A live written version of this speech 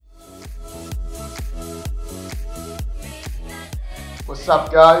What's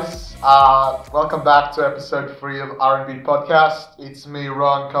up, guys? Welcome back to episode 3 of R&B Podcast. It's me,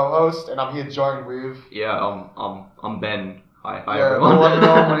 Ron, co-host, and I'm here joined with... Yeah, I'm Ben. Hi yeah, everyone. No one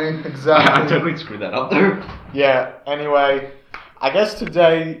know me, exactly. I totally screwed that up there. Yeah, anyway, I guess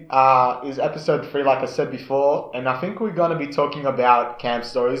today is episode 3, like I said before, and I think we're going to be talking about camp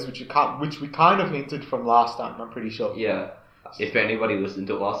stories, which we kind of hinted from last time, I'm pretty sure. Yeah, if anybody listened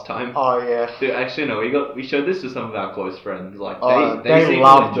to it last time. Oh, yeah. Dude, actually, no, we showed this to some of our close friends. Like, They seem to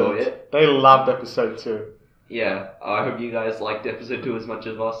loved enjoy it. They loved episode 2. Yeah, I hope you guys liked episode 2 as much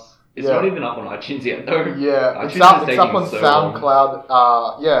as us. It's Yeah. not even up on iTunes yet, though. Yeah, iTunes it's is up taking on so long.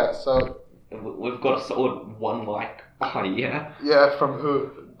 SoundCloud. Yeah, so... We've got a solid 1 like. Oh, yeah. Yeah, from who?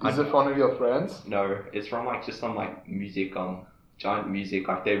 Is it one of your friends? No, it's from like just some like music, giant music.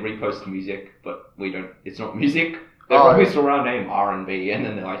 Like they repost music, but we don't. It's not music. They probably saw our name R&B, and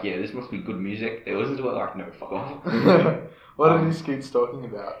then they're like, "Yeah, this must be good music." They listen to it like, "No, fuck off." What are these kids talking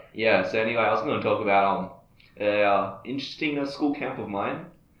about? Yeah. So anyway, I was going to talk about a interesting school camp of mine.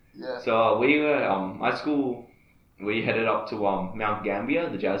 Yeah. So we were my school. We headed up to Mount Gambier,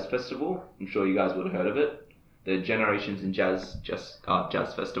 the jazz festival. I'm sure you guys would have heard of it. The Generations in Jazz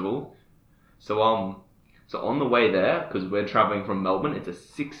Festival. So on the way there, because we're traveling from Melbourne, it's a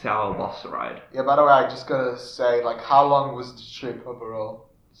 6-hour bus ride. Yeah, by the way, I just gotta say, like, how long was the trip overall?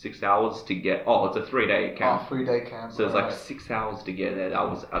 6 hours to get. Oh, it's a 3-day camp. 3-day camp. So it's like 6 hours to get there. That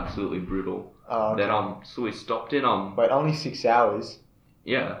was absolutely brutal. Oh, okay. Then so we stopped in Wait, only 6 hours?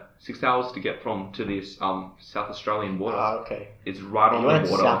 Yeah, 6 hours to get to this South Australian border. Okay. It's right on You the went to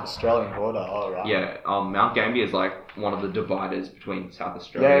border. South Australian border, alright. Yeah, Mount Gambier is like one of the dividers between South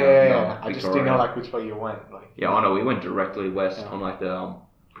Australia Yeah. and I just Victoria. didn't know like which way you went. Like. Yeah, I know. We went directly west on like the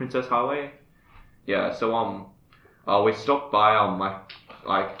Princess Highway. Yeah, so we stopped by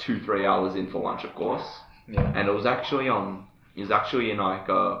like 2-3 hours in for lunch, of course. Yeah. And it was actually in like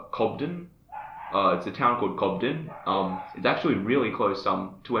Cobden. It's a town called Cobden. It's actually really close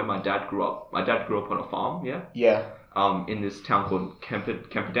to where my dad grew up. My dad grew up on a farm. Yeah. Yeah. In this town called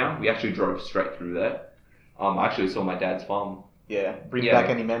Camperdown. We actually drove straight through there. I actually saw my dad's farm. Yeah. Bring back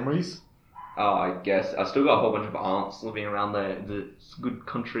any memories? I guess. I still got a whole bunch of aunts living around there. It's a good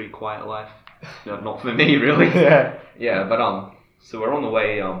country, quiet life. No, not for me, really. Yeah. Yeah, but so we're on the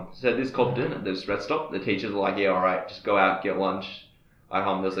way. So this Cobden at this rest stop. The teachers were like, "Yeah, all right, just go out, get lunch."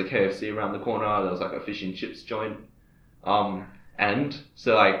 There's a KFC around the corner. There was like a fish and chips joint. And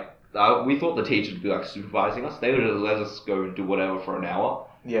so like we thought the teacher would be like supervising us. They would just let us go and do whatever for an hour.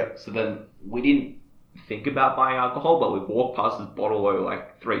 Yeah. So then we didn't think about buying alcohol, but we walked past this bottle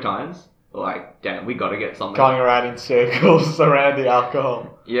like 3 times. We're like, damn, we gotta get something. Going around in circles around the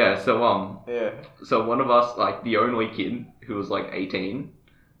alcohol. Yeah, so Yeah. so one of us, like the only kid who was like 18,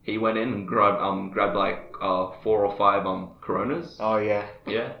 he went in and grabbed like 4 or 5 Coronas. Oh yeah.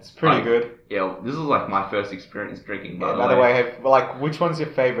 Yeah. It's pretty good. Yeah, this is like my first experience drinking. By By the way, like, which one's your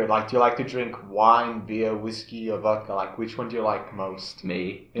favorite? Like, do you like to drink wine, beer, whiskey, or vodka? Like, which one do you like most?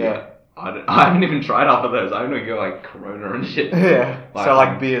 Me. Yeah. I haven't even tried half of those. I only go like Corona and shit. Yeah. Like, So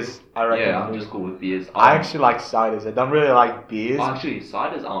like beers, I reckon. Yeah, I'm just cool with beers. I actually like ciders. I don't really like beers. Actually,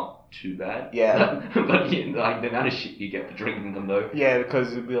 ciders aren't too bad. Yeah. But yeah, like the amount of shit you get for drinking them though. Yeah,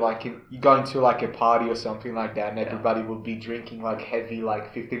 because it'd be like you go into like a party or something like that, and Yeah. everybody will be drinking like heavy,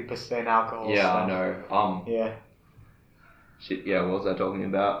 like 15% alcohol. Yeah, stuff. I know. Yeah. Shit. Yeah, what was I talking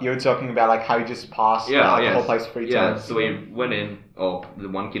about? You were talking about like how you just passed the alcohol place 3 Yeah, times. so we went in, the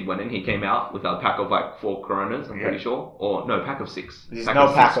one kid went in, he came out with a pack of like 4 Coronas, I'm pretty sure. Or no, pack of 6. There's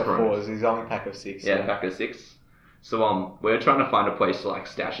no pack 6 of Coronas. 4s, there's only pack of 6. Yeah, pack of 6. So we're trying to find a place to like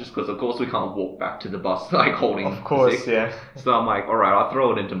stash this, because of course we can't walk back to the bus like holding Of course, 6. yeah. So I'm like, alright, I'll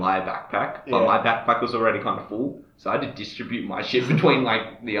throw it into my backpack. But Yeah. my backpack was already kind of full. So I had to distribute my shit between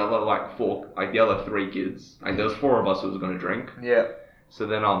like the other like 4, like the other 3 kids. Like there was 4 of us who was going to drink. Yeah. So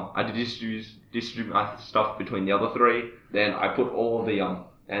then I had to distribute my stuff between the other 3. Then I put all of the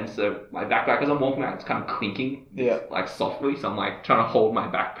and so my backpack, as I'm walking out, it's kind of clinking, like softly. So I'm like trying to hold my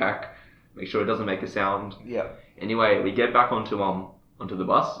backpack, make sure it doesn't make a sound. Yeah. Anyway, we get back onto the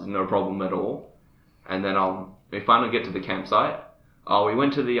bus, no problem at all. And then we finally get to the campsite. We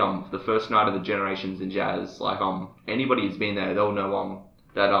went to the first night of the Generations in Jazz. Like anybody who's been there, they'll know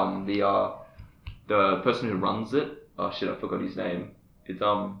that the person who runs it. Oh shit, I forgot his name. It's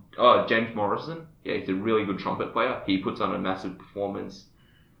James Morrison. Yeah, he's a really good trumpet player. He puts on a massive performance.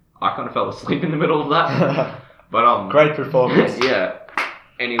 I kind of fell asleep in the middle of that. But Great performance. Yeah.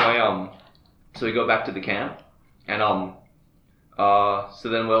 Anyway, so we go back to the camp, and so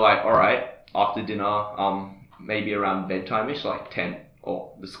then we're like, all right, after dinner, maybe around bedtime-ish, like 10,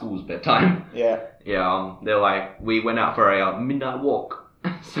 or the school's bedtime. Yeah. Yeah, they're like, we went out for a midnight walk.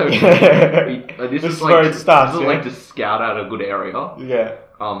 So This is where it starts. This is Yeah. like to scout out a good area. Yeah.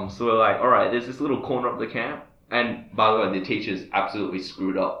 So we're like, all right, there's this little corner of the camp, and by the way, the teachers absolutely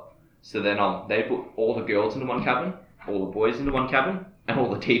screwed up. So then they put all the girls into one cabin, all the boys into one cabin, and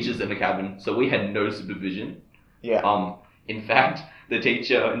all the teachers in a cabin. So we had no supervision. Yeah. In fact, the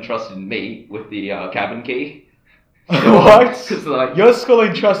teacher entrusted me with the cabin key. What? 'Cause, like, Your school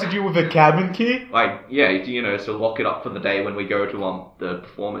entrusted you with a cabin key? like, yeah, you know, so lock it up for the day when we go to the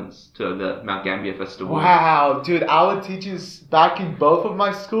performance, to the Mount Gambier Festival. Wow, dude, our teachers back in both of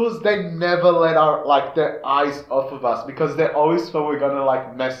my schools, they never let their eyes off of us because they always thought we're gonna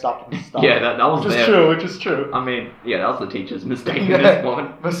like mess up and stuff. Yeah, that was which is their- true, which is true. I mean, yeah, that was the teacher's mistake Yeah. at this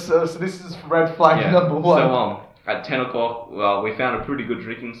point. But so this is red flag Yeah. number one. So at 10 o'clock, we found a pretty good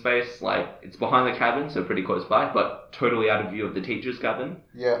drinking space. Like, it's behind the cabin, so pretty close by, but totally out of view of the teacher's cabin.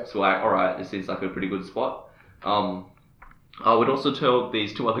 Yeah. So like, alright, this seems like a pretty good spot. I would also tell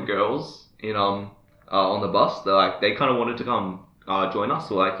these two other girls on the bus, they kind of wanted to come join us.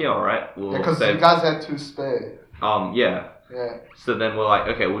 So like, yeah, alright, we'll Because save. you guys had two spare. Yeah. Yeah. So then we're like,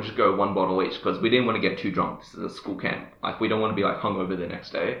 okay, we'll just go one bottle each because we didn't want to get too drunk. This is a school camp. Like, we don't want to be like hungover the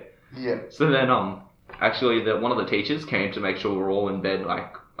next day. Yeah. So then actually one of the teachers came to make sure we're all in bed.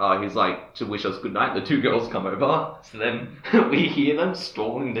 Like, he's like to wish us good night. The two girls come over. So then we hear them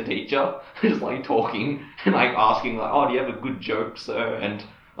stalling the teacher, just like talking and like asking like, oh, do you have a good joke, sir? And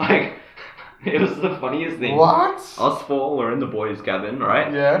like, it was the funniest thing. What? Us four were in the boys' cabin,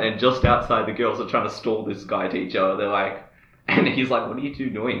 right? Yeah. And just outside, the girls are trying to stall this guy teacher. They're like, and he's like, what are you two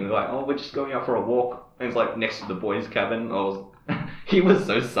doing? They're like, oh, we're just going out for a walk. And it's like next to the boys' cabin. He was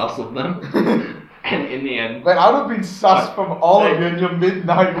so sus of them. And in the end, Man, I would have been sus from all of you in your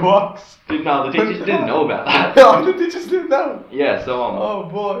midnight walks. no, the teachers didn't know about that. No, the teachers didn't know. Yeah, so Oh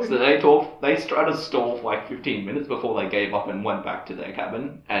boy. so they tried to stall for like 15 minutes before they gave up and went back to their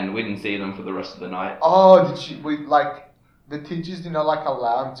cabin, and we didn't see them for the rest of the night. Oh, the teachers did not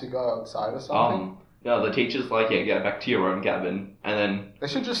allow them to go outside or something? Yeah, the teachers get back to your own cabin, and then They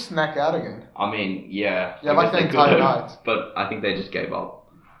should just snack out again. I mean, yeah, Yeah, I like guess the they entire could've, night. but I think they just gave up.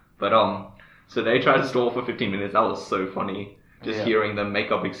 But so they tried to stall for 15 minutes. That was so funny, just Yeah. hearing them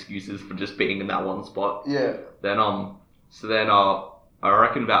make up excuses for just being in that one spot. Yeah. Then I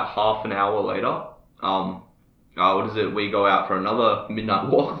reckon about half an hour later, we go out for another midnight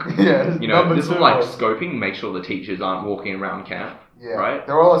walk. Yeah. You know, number this two is like was- scoping, make sure the teachers aren't walking around camp. Yeah. Right?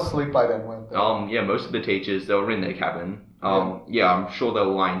 They're all asleep by then, weren't they? Yeah, most of the teachers, they were in their cabin. Yeah, I'm sure they were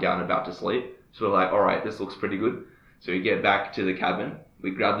lying down about to sleep. So we're like, alright, this looks pretty good. So we get back to the cabin, we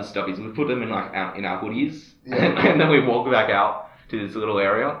grab the stuffies, and we put them in in our hoodies, Yeah. and then we walk back out to this little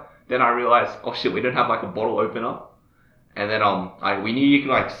area. Then I realized, oh shit, we don't have like a bottle opener. And then we knew you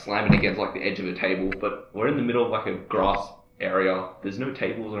could slam it against the edge of a table, but we're in the middle of a grass area. There's no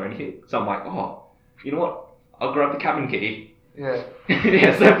tables or anything. So I'm like, oh, you know what? I'll grab the cabin key. Yeah.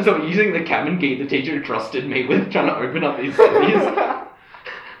 Yeah, so using the cabin key, the teacher trusted me with trying to open up these stuffies.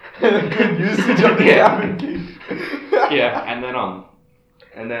 Good usage of the Yeah. cabin key. Yeah, and then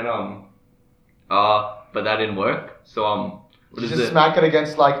but that didn't work. So what You is just it? smack it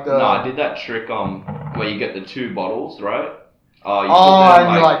against the... No, I did that trick where you get the two bottles, right? You Oh,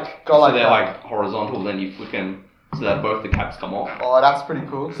 and you go so like they're that. horizontal, then you flick them so that both the caps come off. Oh, that's pretty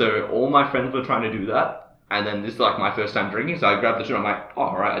cool. So all my friends were trying to do that, and then this is my first time drinking, so I grabbed the two, and I'm like, oh,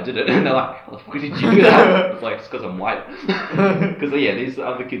 alright, I did it. And they're like, how the fuck did you do that? It's it's because I'm white. Because yeah, these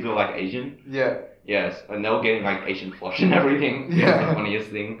other kids were Asian. Yeah. Yes, and they were getting Asian flush and everything. Yeah. That's the funniest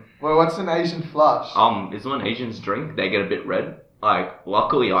thing. Well, what's an Asian flush? Is when Asians drink, they get a bit red.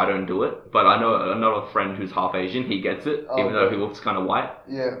 Luckily I don't do it, but I know another friend who's half Asian, he gets it, Oh, even though okay. he looks kind of white.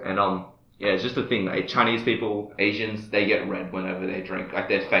 Yeah. And yeah, it's just a thing. Chinese people, Asians, they get red whenever they drink,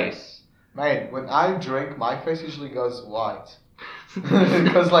 their face. Mate, when I drink, my face usually goes white.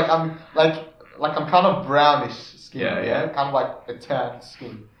 Because I'm kind of brownish skin, Yeah. kind of a tan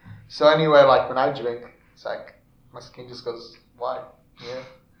skin. So anyway, when I drink, it's my skin just goes white. Yeah.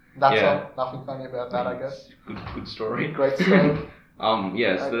 That's Yeah. all. Nothing funny about that, I guess. Good story. Great story.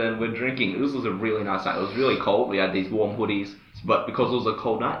 Yeah, so then we're drinking. This was a really nice night. It was really cold. We had these warm hoodies, but because it was a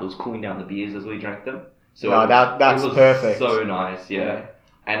cold night, it was cooling down the beers as we drank them. So No, that's it was perfect. So nice, yeah.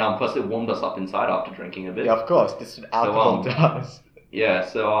 And plus it warmed us up inside after drinking a bit. Yeah, of course. This is what alcohol does. Yeah,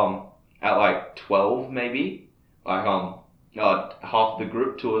 so at 12 maybe, half the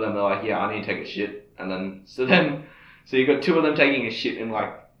group, two of them, they're like, yeah, I need to take a shit. And then so you got two of them taking a shit in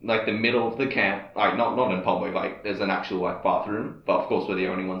the middle of the camp, not in public, there's an actual bathroom, but of course we're the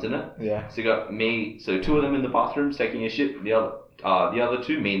only ones in it. Yeah. So you got me, so two of them in the bathrooms taking a shit, the the other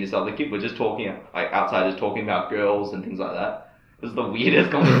two, me and this other kid, were just talking, like, outside, just talking about girls and things like that. It was the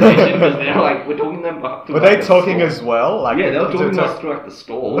weirdest conversation because they're like, we're talking them. Were they talking as well? Like, yeah, they were talking to us through like the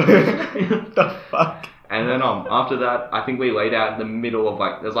stall. The fuck? And then after that, I think we laid out in the middle of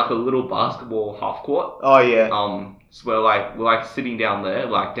like, there's like a little basketball half court. Oh yeah. So we're sitting down there,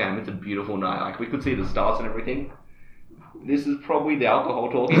 like, damn, it's a beautiful night. Like, we could see the stars and everything. This is probably the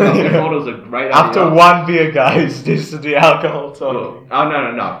alcohol talking. We thought it was a great idea. After one beer, guys, this is the alcohol talking. Oh,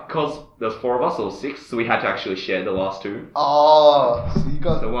 no. Because there's 4 of us, or 6, so we had to actually share the last 2. Oh, so you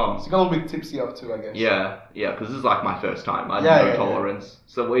got So, a little bit tipsy up too, I guess. Yeah, because this is like my first time. I had no tolerance.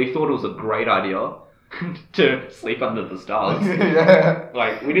 So we thought it was a great idea to sleep under the stars. Yeah.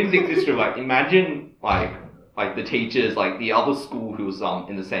 Like, we didn't think this through. Like, imagine, like the teachers, like the other school who was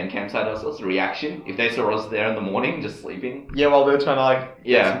in the same campsite as us, reaction if they saw us there in the morning just sleeping. Yeah, while they're trying to like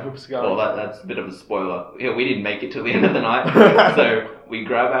get Yeah. some hoops going. Well, that's a bit of a spoiler. Yeah, we didn't make it till the end of the night. So we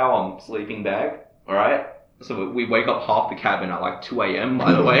grab our sleeping bag, alright? So we wake up half the cabin at like 2 a.m,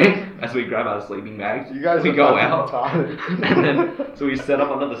 by the way, as we grab our sleeping bags. You guys we are go fucking out. tired. And then, so we set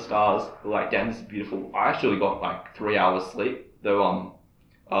up under the stars. We're like, damn, this is beautiful. I actually got like 3 hours sleep, though, 1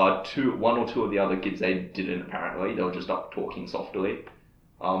 or 2 of the other kids, they didn't apparently. They were just up talking softly.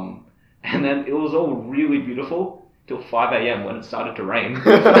 And then it was all really beautiful till 5 a.m. when it started to rain.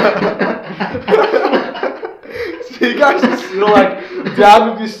 So you guys are still like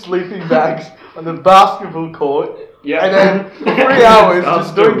down with your sleeping bags on the basketball court. Yeah. And then for 3 hours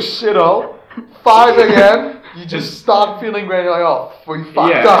just doing shit all. 5 a.m. You just start feeling great. You're like, oh, we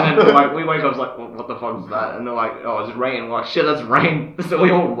fucked up. And then like we wake up, it's like, what the fuck is that? And they're like, oh, it's rain. We're like, shit, that's rain. So we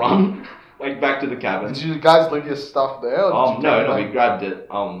all run like back to the cabin. Did you guys leave your stuff there? Or did you No, we grabbed it.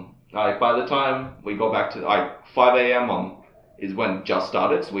 Like by the time we got back to like 5 a.m. Is when it just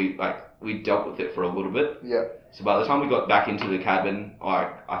started. So we dealt with it for a little bit. Yeah. So by the time we got back into the cabin,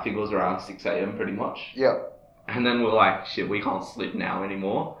 like I think it was around 6 a.m. pretty much. Yeah. And then we're like, shit, we can't sleep now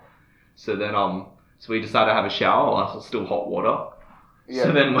anymore. So then so we decided to have a shower while it's still hot water. Yeah.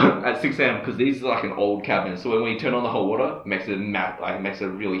 So then at 6 a.m. because these are like an old cabin, so when we turn on the hot water, it makes a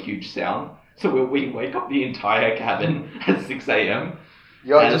really huge sound. So we wake up the entire cabin at 6 a.m.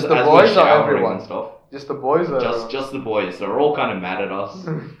 Yo, just the boys or everyone? And stuff. Just the boys or? Just the boys. They're all kind of mad at us.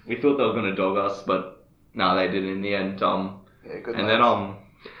 We thought they were gonna dog us, but no, they didn't in the end. Yeah, good. And then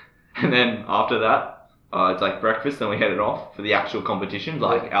and then after that. It's like breakfast, then we headed off for the actual competition.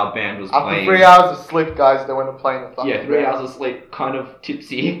 Like, our band was playing... After 3 hours of sleep, guys, they went to play in the fucking 3 hours of sleep, kind of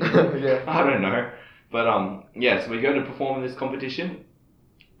tipsy. Yeah. I don't know. But, so we go to perform in this competition.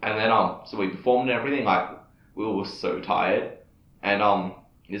 And then, so we performed and everything. Like, we were so tired. And,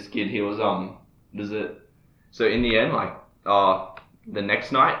 this kid, he was, So in the end, like, the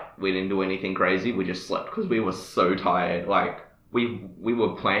next night, we didn't do anything crazy. We just slept because we were so tired. Like... We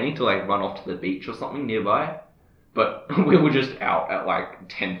were planning to like run off to the beach or something nearby, but we were just out at like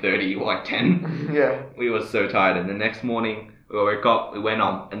 10:30 or like 10. Yeah. We were so tired, and the next morning we woke up, we went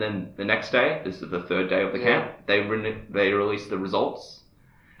on, and then the next day, this is the 3rd day of the camp, they released the results,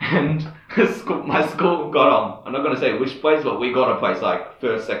 and my school got I'm not gonna say which place, but we got a place like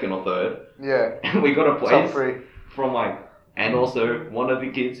 1st, 2nd, or 3rd. Yeah. And we got a place Top 3. from like. And also, one of the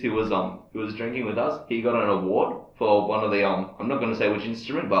kids who was drinking with us, he got an award for one of the I'm not going to say which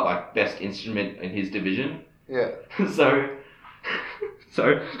instrument, but like best instrument in his division. Yeah. So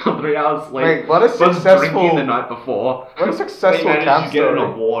 3 hours sleep. Wait, what a was successful... drinking the night before. What a successful we managed camp to get an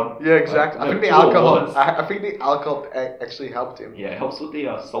story. award. Yeah, exactly. Like, I think the 2 alcohol. awards. I think the alcohol actually helped him. Yeah, it helps with the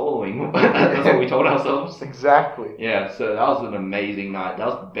soloing. That's what we told ourselves. Exactly. Yeah, so that was an amazing night. That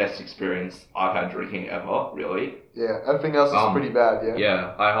was the best experience I've had drinking ever, really. Yeah, everything else is pretty bad. Yeah.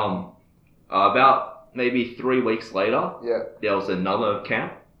 Yeah, about maybe 3 weeks later, Yeah. there was another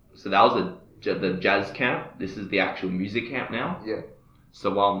camp. So that was the jazz camp. This is the actual music camp now. Yeah.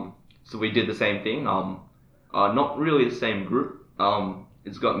 So we did the same thing. Not really the same group.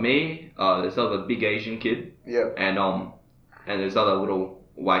 It's got me, this other big Asian kid, Yeah. and this other little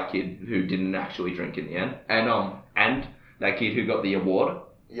white kid who didn't actually drink in the end, and that kid who got the award.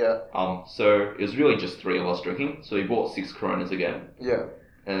 Yeah. So it was really just 3 of us drinking. So we bought 6 Coronas again. Yeah.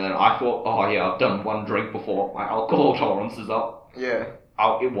 And then I thought, oh yeah, I've done 1 drink before. My alcohol tolerance is up. Yeah.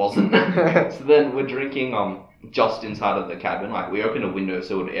 It wasn't. So then we're drinking just inside of the cabin. Like, we opened a window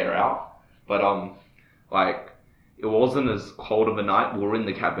so it would air out. But it wasn't as cold of a night. We were in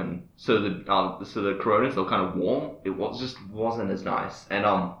the cabin, so the Coronas, they were kind of warm. It wasn't as nice. And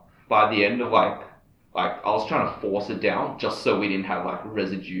by the end of like I was trying to force it down just so we didn't have like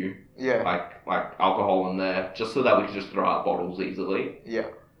residue. Yeah. Like alcohol in there, just so that we could just throw out bottles easily. Yeah.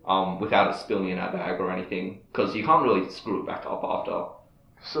 without it spilling in our bag or anything, because you can't really screw it back up after.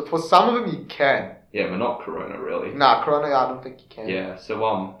 So for some of them you can. Yeah, but not Corona really. Nah, Corona I don't think you can. Yeah, so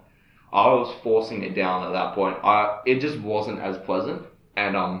I was forcing it down at that point. It just wasn't as pleasant,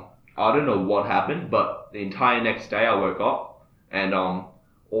 and I don't know what happened, but the entire next day I woke up, and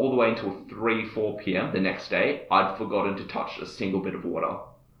all the way until 3-4 p.m. the next day, I'd forgotten to touch a single bit of water.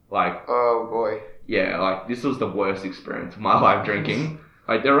 Like, oh boy. Yeah, like this was the worst experience of my life drinking.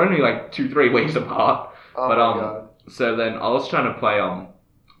 Like they're only like 2-3 weeks apart. Oh but my God. So then I was trying to play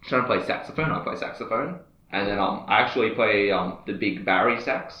saxophone. I play saxophone, and then I actually play the big Barry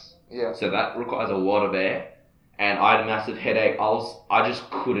sax. Yeah. So that requires a lot of air, and I had a massive headache. I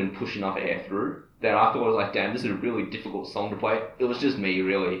just couldn't push enough air through. Then I thought I was like, damn, this is a really difficult song to play. It was just me,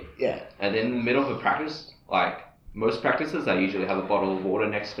 really. Yeah. And then in the middle of a practice, like most practices, I usually have a bottle of water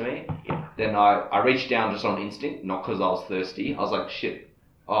next to me. Yeah. Then I reached down just on instinct, not because I was thirsty. I was like, shit,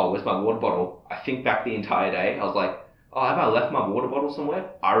 oh, where's my water bottle? I think back the entire day. I was like, oh, have I left my water bottle somewhere?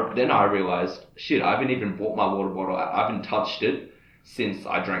 Then I realized, shit, I haven't even brought my water bottle out. I haven't touched it since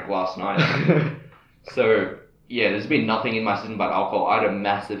I drank last night. So, yeah, there's been nothing in my system but alcohol. I had a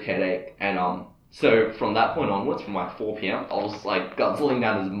massive headache, and so from that point onwards, from like 4 p.m, I was like guzzling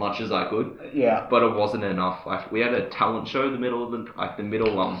down as much as I could. Yeah. But it wasn't enough. Like we had a talent show in the middle of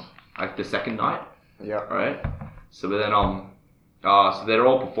the second night. Yeah. Right. So then so they're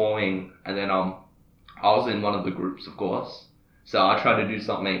all performing, and then I was in one of the groups, of course. So I tried to do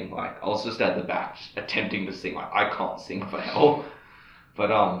something like I was just at the back, just attempting to sing. Like I can't sing for hell. But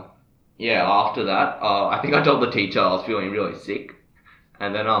yeah. After that, I think I told the teacher I was feeling really sick.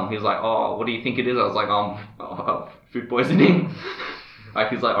 And then he was like, oh, what do you think it is? I was like, food poisoning. Like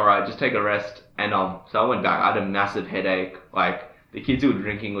he's like, all right, just take a rest. And so I went back. I had a massive headache. Like the kids who were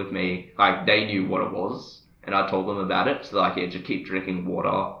drinking with me, like they knew what it was, and I told them about it. So like, yeah, just keep drinking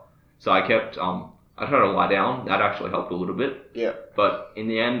water. So I kept I tried to lie down. That actually helped a little bit. Yeah. But in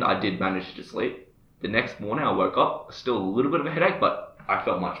the end, I did manage to sleep. The next morning, I woke up, still a little bit of a headache, but I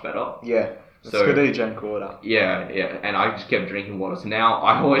felt much better. Yeah. It's good that you drank water. Yeah, and I just kept drinking water. So now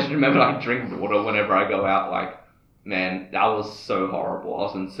I always remember I drink water whenever I go out. Like, man, that was so horrible. I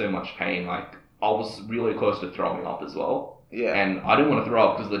was in so much pain. Like, I was really close to throwing up as well. Yeah. And I didn't want to throw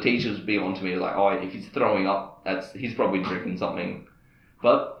up because the teachers would be on to me like, oh, if he's throwing up, he's probably drinking something.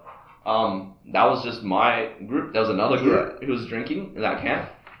 But that was just my group. There was another group who was drinking in that camp.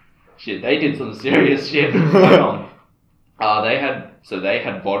 Shit, they did some serious shit. They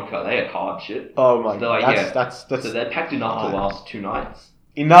had vodka. They had hard shit. Oh my god. Like, that's so they packed enough to last 2 nights.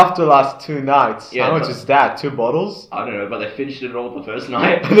 Enough to last 2 nights? Yeah, how much is that? 2 bottles? I don't know, but they finished it all the first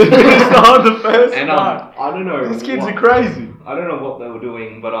night. They finished it all the first night. I don't know. These kids are crazy. I don't know what they were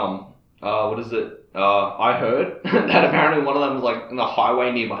doing, but what is it? I heard that apparently one of them was like in the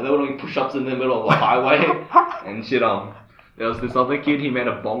highway nearby. They were doing push-ups in the middle of the highway and shit. There was this other kid, he made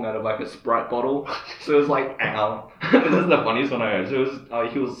a bong out of like a Sprite bottle. So it was like, ow. This is the funniest one I heard. So it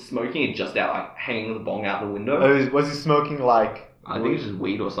was, he was smoking it just out, like hanging the bong out the window. Oh, was he smoking like... I think it's just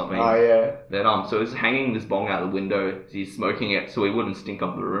weed or something. Oh, yeah. Then, so he's hanging this bong out the window, he's smoking it so he wouldn't stink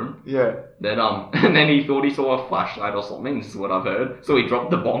up the room. Yeah. Then, and then he thought he saw a flashlight or something, this is what I've heard. So he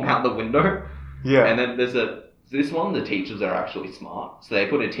dropped the bong out the window. Yeah. And then this one, the teachers are actually smart. So they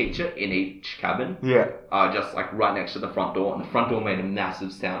put a teacher in each cabin. Yeah. Just like right next to the front door. And the front door made a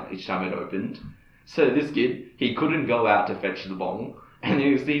massive sound each time it opened. So this kid, he couldn't go out to fetch the bong. And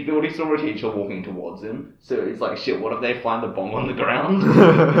he thought he saw a teacher walking towards him. So he's like, shit, what if they find the bong on the ground?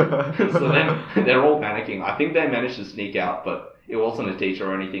 So then they're all panicking. I think they managed to sneak out, but it wasn't a teacher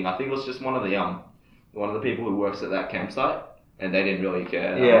or anything. I think it was just one of the people who works at that campsite. And they didn't really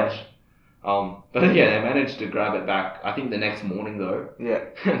care that much. But yeah, they managed to grab it back. I think the next morning though. Yeah.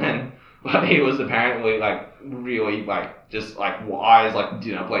 And then, but he was apparently like really like just like eyes like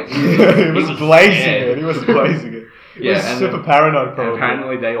dinner plates. He was blazing it. He was blazing it. He was super paranoid probably.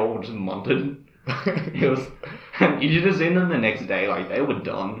 Apparently they all just munted. It was. You should have seen them the next day. Like they were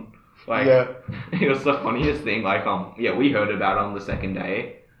done. Like it was the funniest thing. Like we heard about it on the second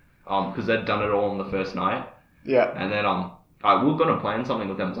day. Because they'd done it all on the first night. Yeah. And then we were gonna plan something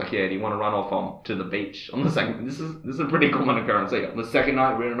with them. It's like, yeah, do you want to run off to the beach on the second? This is a pretty common occurrence. Like, the second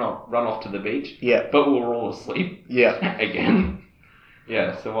night we run off to the beach. Yeah. But we were all asleep. Yeah. Again.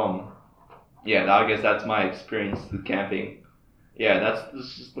 Yeah. So I guess that's my experience with camping. Yeah, that's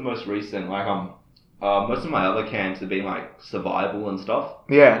just the most recent. Like most of my other camps have been like survival and stuff.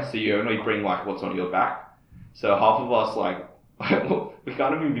 Yeah. So you only bring like what's on your back. So half of us like we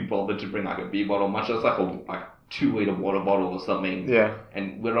can't even be bothered to bring like a beer bottle, much less like a 2-liter water bottle or something. Yeah.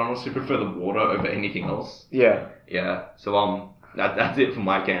 And we'd honestly prefer the water over anything else. Yeah. Yeah. So That's it for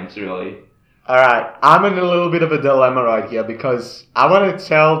my camps, really. Alright, I'm in a little bit of a dilemma right here because I want to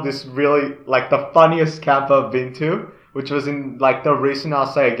tell this really, like, the funniest camp I've been to, which was in, like, the recent, I'll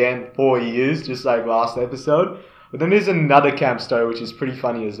say again, 4 years, just like last episode. But then there's another camp story which is pretty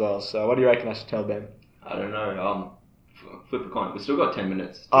funny as well. So what do you reckon I should tell Ben? I don't know. Flip a coin. We've still got 10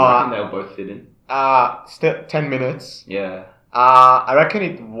 minutes. Do you reckon they'll both fit in? Still 10 minutes. Yeah. I reckon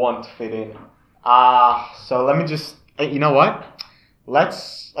it won't fit in. So let me just, you know what?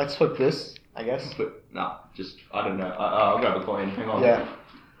 Let's flip this, I guess. I don't know. I'll grab a coin. Hang on. Yeah.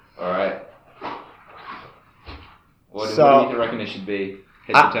 Alright. What do you reckon it should be?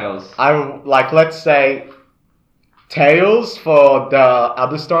 Heads or tails? Let's say tails for the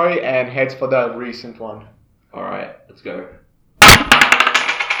other story and heads for the recent one. Alright, let's go.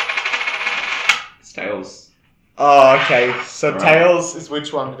 It's tails. Oh, okay. So Right. tails is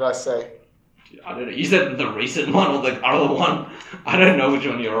which one did I say? I don't know. You said the recent one or the other one. I don't know which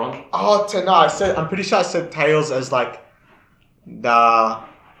one you're on. Oh, no, I'm pretty sure I said tails as like the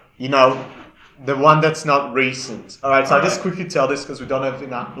the one that's not recent. Alright, so I'll just quickly tell this because we don't have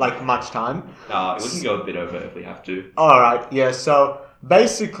enough, much time. We can go a bit over if we have to. Alright, yeah, so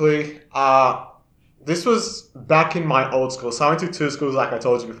basically, this was back in my old school. So I went to 2 schools like I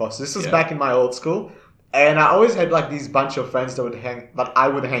told you before. So this was back in my old school. And I always had like these bunch of friends that I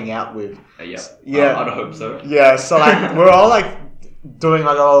would hang out with. Yeah. I'd hope so. Yeah, so like we're all like doing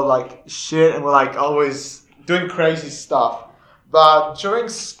like all like shit and we're like always doing crazy stuff. But during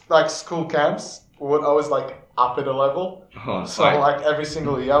like school camps, we would always like up at a level. Oh, so like every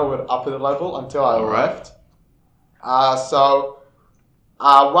single year we would up at a level until I left.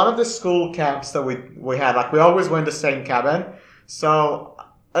 One of the school camps that we had, like we always went the same cabin. So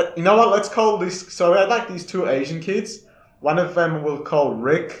you know what? Let's call this. So we had like these 2 Asian kids. One of them we'll call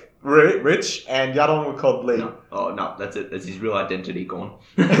Rich, and the other one we'll call Lee. No. Oh no, that's it. That's his real identity gone.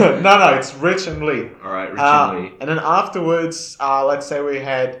 no, it's Rich and Lee. All right, Rich and Lee. And then afterwards, let's say we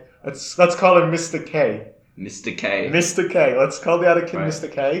had let's call him Mr. K. Mr. K. Mr. K. Let's call the other kid Mr.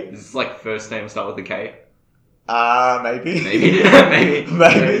 K. This is like first name start with a K. Maybe. Maybe.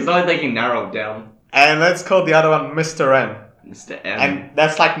 It's not like they can narrow it down. And let's call the other one Mr. M. Mr. M. And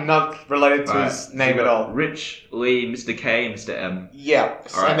that's like not related to his name at all. Rich, Lee, Mr. K, and Mr. M. Yeah.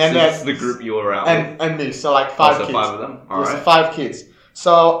 Alright, and then so this is the group you were out with. And me, so like 5 kids. 5 of them? Alright. So 5 kids.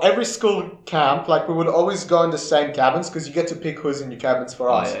 So every school camp, like we would always go in the same cabins because you get to pick who's in your cabins for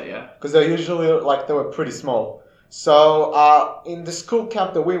us. Yeah. Because they're usually like they were pretty small. So in the school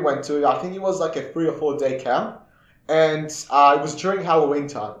camp that we went to, I think it was like a 3 or 4 day camp. And it was during Halloween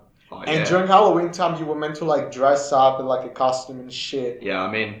time. And during Halloween time, you were meant to like dress up in like a costume and shit. Yeah,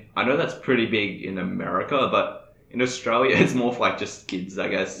 I mean, I know that's pretty big in America, but in Australia, it's more for like just kids, I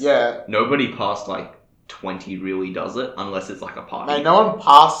guess. Yeah. Nobody past like 20 really does it, unless it's like a party. Man, no one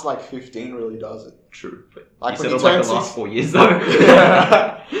past like 15 really does it. True. But like you said it was like the last 4 years though.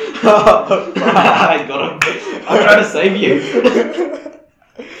 Yeah. I got him. I'm trying to save you.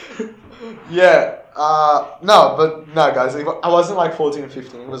 Yeah. No, guys. I wasn't like 14 or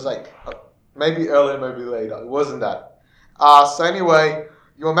 15. It was like maybe earlier, maybe later. It wasn't that. So anyway,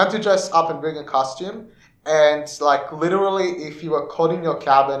 you were meant to dress up and bring a costume. And like literally, if you were caught in your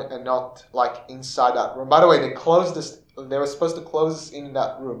cabin and not like inside that room. By the way, they closed this. They were supposed to close us in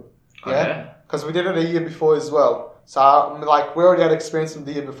that room. Yeah. Because we did it a year before as well. So like we already had experience from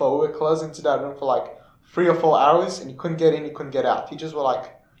the year before. We were closed into that room for like 3 or 4 hours, and you couldn't get in, you couldn't get out. Teachers were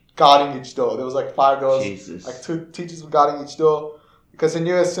like guarding each door. There was like 5 doors. Jesus. Like 2 teachers were guarding each door because they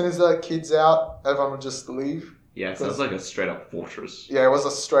knew as soon as the kids out, everyone would just leave. Yeah, so it's like a straight up fortress. Yeah, it was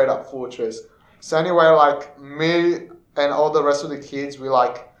a straight up fortress. So anyway, like me and all the rest of the kids, we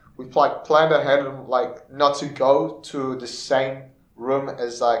planned ahead and like not to go to the same room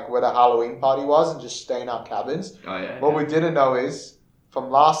as like where the Halloween party was and just stay in our cabins. Oh yeah. What we didn't know is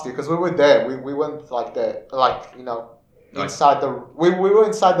from last year, because we were there, we went like there, like you know. Inside we were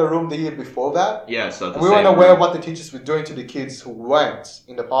inside the room the year before that. Yeah, so we weren't aware of what the teachers were doing to the kids who went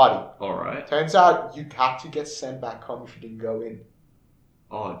in the party. Alright. Turns out you had to get sent back home if you didn't go in.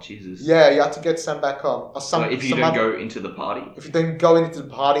 Oh Jesus. Yeah, you had to get sent back home. Or if you don't go into the party. If you didn't go into the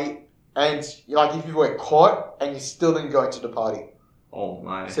party, and like if you were caught and you still didn't go into the party. Oh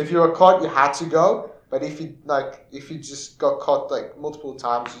my. So if you were caught, you had to go. But if you just got caught like multiple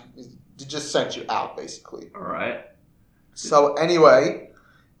times, they just sent you out basically. Alright. So anyway,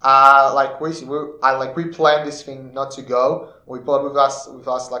 we planned this thing not to go. We brought with us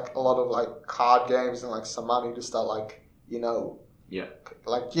like a lot of like card games and like some money to start like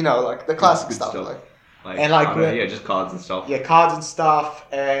like the classic stuff. Just cards and stuff. Yeah, cards and stuff,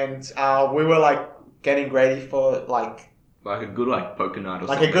 and we were like getting ready for like Like a good like poker night or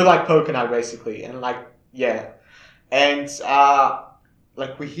Like something. a good like poker night basically, and like yeah, and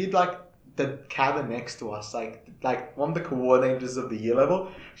like we hit like the cabin next to us, like one of the coordinators of the year level,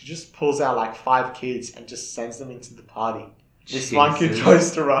 she just pulls out like 5 kids and just sends them into the party. This one kid Jesus.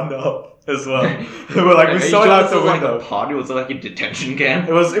 tries to run up as well. We're like, we Are you saw it sure out this the was, like window. a party? Was it like a detention camp?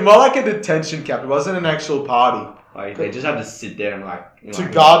 It was more like a detention camp. It wasn't an actual party. Like they just had to sit there and like To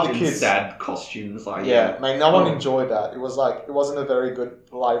guard the in kids. sad costumes. Like Yeah, man, no one Oh. enjoyed that. It wasn't a very good,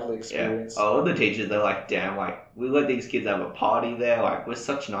 lively Yeah. experience. All the teachers, they're like, damn, like we let these kids have a party there. Like we're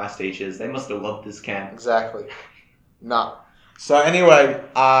such nice teachers. They must have loved this camp. Exactly. No. So anyway,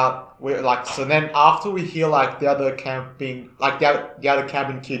 we're like, so then after we hear like the other camp being, like the other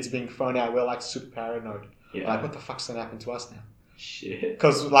cabin kids being thrown out, we're like super paranoid. Yeah. Like, what the fuck's gonna happen to us now? Shit.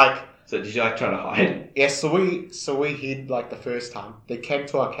 Because like, So did you like try to hide? yeah, so we hid like the first time. They came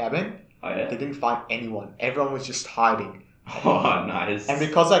to our cabin. Oh They yeah. didn't find anyone. Everyone was just hiding. Oh nice. And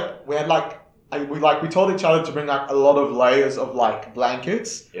because like we had we told each other to bring like a lot of layers of like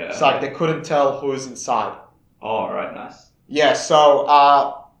blankets, Yeah. so like they couldn't tell who was inside. Oh alright, nice. Yeah, so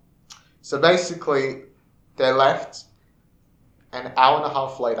basically they left an hour and a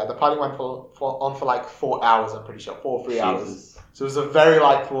half later. The party went for like 4 hours, I'm pretty sure. 4 or 3 hours. Jesus. So it was a very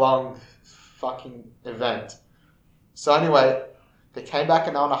like long fucking event. So anyway, they came back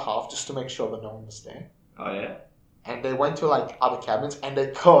an hour and a half just to make sure that no one was there. Oh yeah. And they went to like other cabins and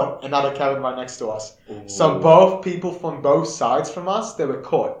they caught another cabin right next to us. Ooh. So both people from both sides from us, they were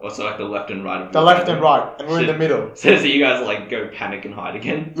caught. Also like the left and right of The your left cabin. and right, and we're in the Shit. middle. So you guys like go panic and hide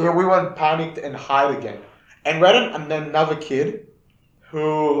again? Yeah, we went panicked and hide again. And then another kid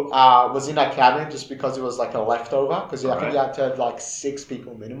who was in that cabin just because it was like a leftover, because I think you had to have like 6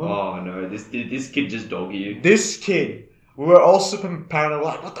 people minimum. Oh no, this kid just dog you. This kid, we were all super paranoid. We're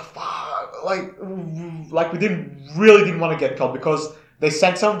like, what the fuck? Like we really didn't want to get caught because they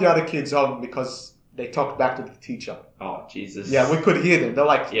sent some of the other kids home because they talked back to the teacher. Oh Jesus. Yeah, we could hear them. They're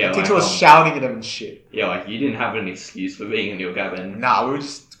like, Yeah, the teacher like, was shouting at them and shit. Yeah, like you didn't have an excuse for being in your cabin. Nah, we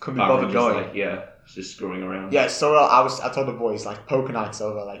just couldn't be Apart bothered from just, going. like, yeah, just screwing around. Yeah, so I told the boys like poker night's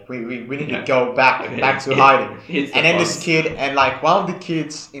over. Like we need Yeah. to go back to Yeah. hiding. It's the And then fun. this kid and like one of the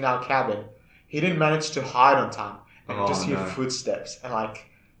kids in our cabin, he didn't manage to hide on time, and we Oh, just hear no. footsteps and like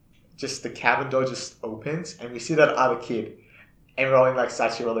just the cabin door just opens and we see that other kid, and we're all in like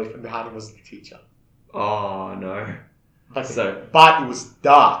statue relief, and behind him was the teacher. Oh no. But, So- but it was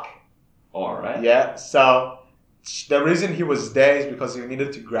dark. Alright. Yeah, so the reason he was there is because he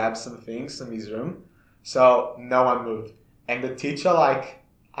needed to grab some things from his room. So no one moved. And the teacher, like,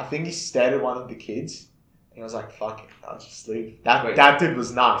 I think he stared at one of the kids. And he was like, fuck it, I'll just leave. Wait. That dude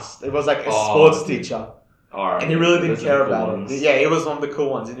was nice. It was like a Oh, sports dude. teacher. Alright. And he really didn't Those are care the cool about ones. it. Yeah, he was one of the cool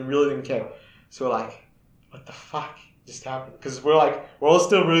ones. And he really didn't care. So we're like, what the fuck just happened? Because we're all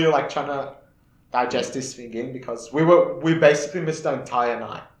still really like trying to digest this thing in, because we basically missed the entire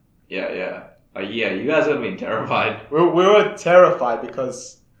night. Yeah, yeah. Yeah, you guys would have been terrified. We were terrified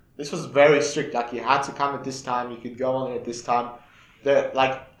because this was very strict. Like, you had to come at this time, you could go on at this time.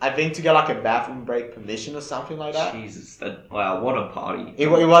 I think to get like a bathroom break permission or something like that. Jesus, wow, what a party. It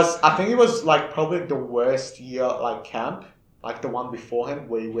was, I think it was like probably the worst year like camp, like the one beforehand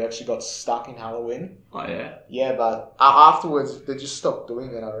where we actually got stuck in Halloween. Oh yeah. Yeah, but afterwards they just stopped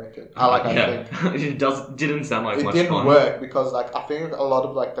doing it, I reckon. I think. It didn't sound like It much didn't fun. work because like I think a lot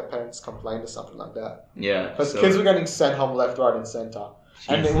of like the parents complained or something like that. Yeah. Because so- kids were getting sent home left, right, and center.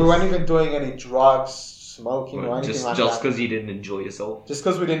 And Jesus. we weren't even doing any drugs, smoking, or anything just like just that. because you didn't enjoy yourself. Just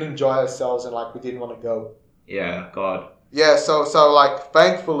because we didn't enjoy ourselves and like we didn't want to go. Yeah, God. Yeah, so like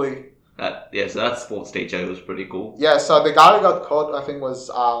thankfully, So that sports teacher was pretty cool. yeah. So the guy who got caught, I think,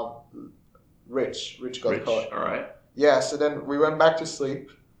 was Rich. Rich got Rich, caught. alright. Yeah. So then we went back to sleep,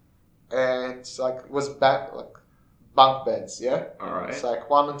 and it's like it was back like bunk beds. Yeah. Alright. It's like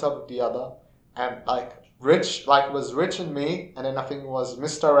one on top of the other, and like Rich, like it was Rich and me, and then I think it was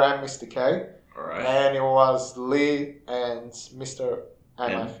Mr. M, Mr. K. Alright. And it was Lee and Mr. M.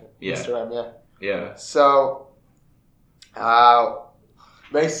 M, I think. yeah. Mr. M, yeah. Yeah. So,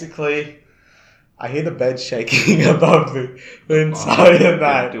 basically, I hear the bed shaking above me the entire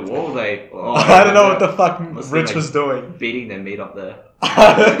night. Dude, what were they? Oh, I don't know what the fuck Must be, Rich like, was doing. beating their meat up there.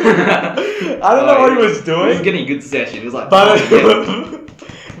 I don't know what he was He was doing, getting a good session. He was like, but oh,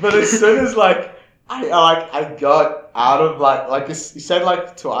 but as soon as like I got out of like he said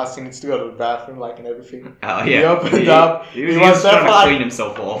like to us he needs to go to the bathroom like and everything. yeah. He opened up. He was, He he was was there trying for, to like- clean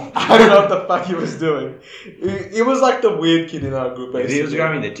himself off. I don't know what the fuck he was doing. He was like the weird kid in our group. Basically. He was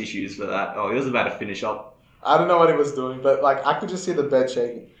grabbing the tissues for that. Oh, he was about to finish up. I don't know what he was doing, but like I could just see the bed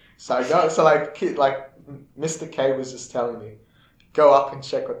shaking. So I got like Mr. K was just telling me, go up and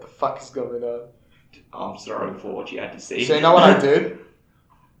check what the fuck is going on. I'm sorry for what you had to see. So you know what I did?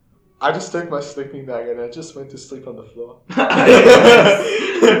 I just took my sleeping bag and I just went to sleep on the floor.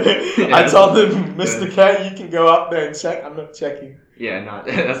 I told him, Mr. K, you can go up there and check. I'm not checking. Yeah, no,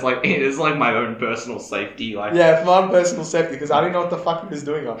 it's like my own personal safety. Like, Yeah, for my own personal safety, because I didn't know what the fuck he was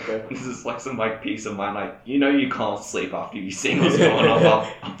doing up there. this is like some like peace of mind. Like, you know, you can't sleep after you see what's going on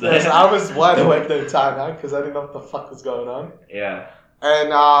up there. Yes, I was wide awake the entire night because I didn't know what the fuck was going on. Yeah, And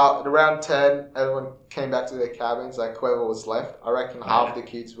at around 10, everyone came back to their cabins, like whoever was left. I reckon half the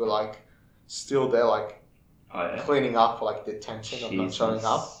kids were like still there, like oh yeah. cleaning up for like detention of not Jesus. showing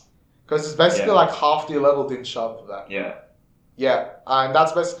up. Because it's basically Yeah. like half the level didn't show up for that. Yeah, Yeah, and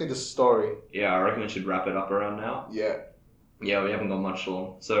that's basically the story. yeah. I reckon we should wrap it up around now. Yeah. Yeah, we haven't got much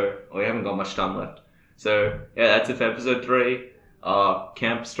time left. So yeah, that's it for episode 3.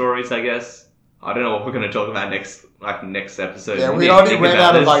 Camp stories, I guess. I don't know what we're gonna talk about next episode. Yeah, We we need to already think ran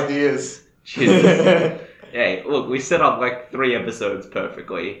about out of this. ideas. Jesus. Hey, look, we set up like 3 episodes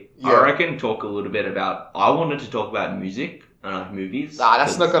perfectly. Yeah. I reckon talk a little bit about. I wanted to talk about music and like movies. Nah,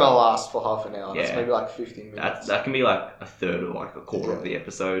 that's not gonna last for half an hour. That's Yeah. maybe like 15 minutes. That can be like a third or like a quarter of the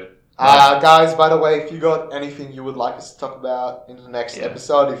episode. Guys, by the way, if you got anything you would like us to talk about in the next Yeah.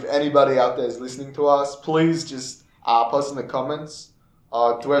 episode, if anybody out there is listening to us, please just post in the comments.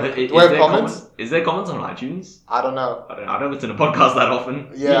 Do we have there comments? Is there comments on iTunes? I don't know. I don't listen to podcasts that often.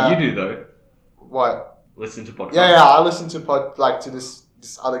 Yeah. You do though. What? Listen to podcasts. Yeah, I listen to to this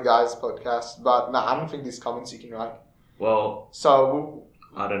other guy's podcast, but no, I don't think these comments you can write. Well, So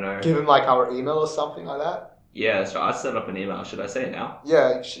I don't know. we'll give him like our email or something like that. Yeah, so I set up an email. Should I say it now?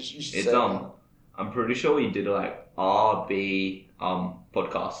 Yeah, you should It's say that. I'm pretty sure we did like RB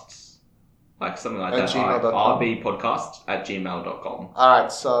podcasts, like something like At that. gmail.com. rbpodcast@gmail.com.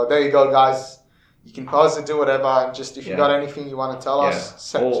 Alright, so there you go, guys. You can pause and do whatever, and just if you Yeah. got anything you want to tell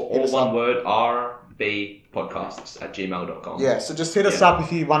us, hit All us one up. word. rbpodcasts@gmail.com. Yeah, so just hit us Yeah. up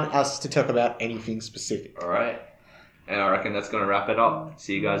if you want us to talk about anything specific. All right. And I reckon that's gonna wrap it up.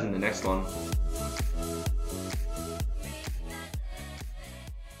 See you guys in the next one.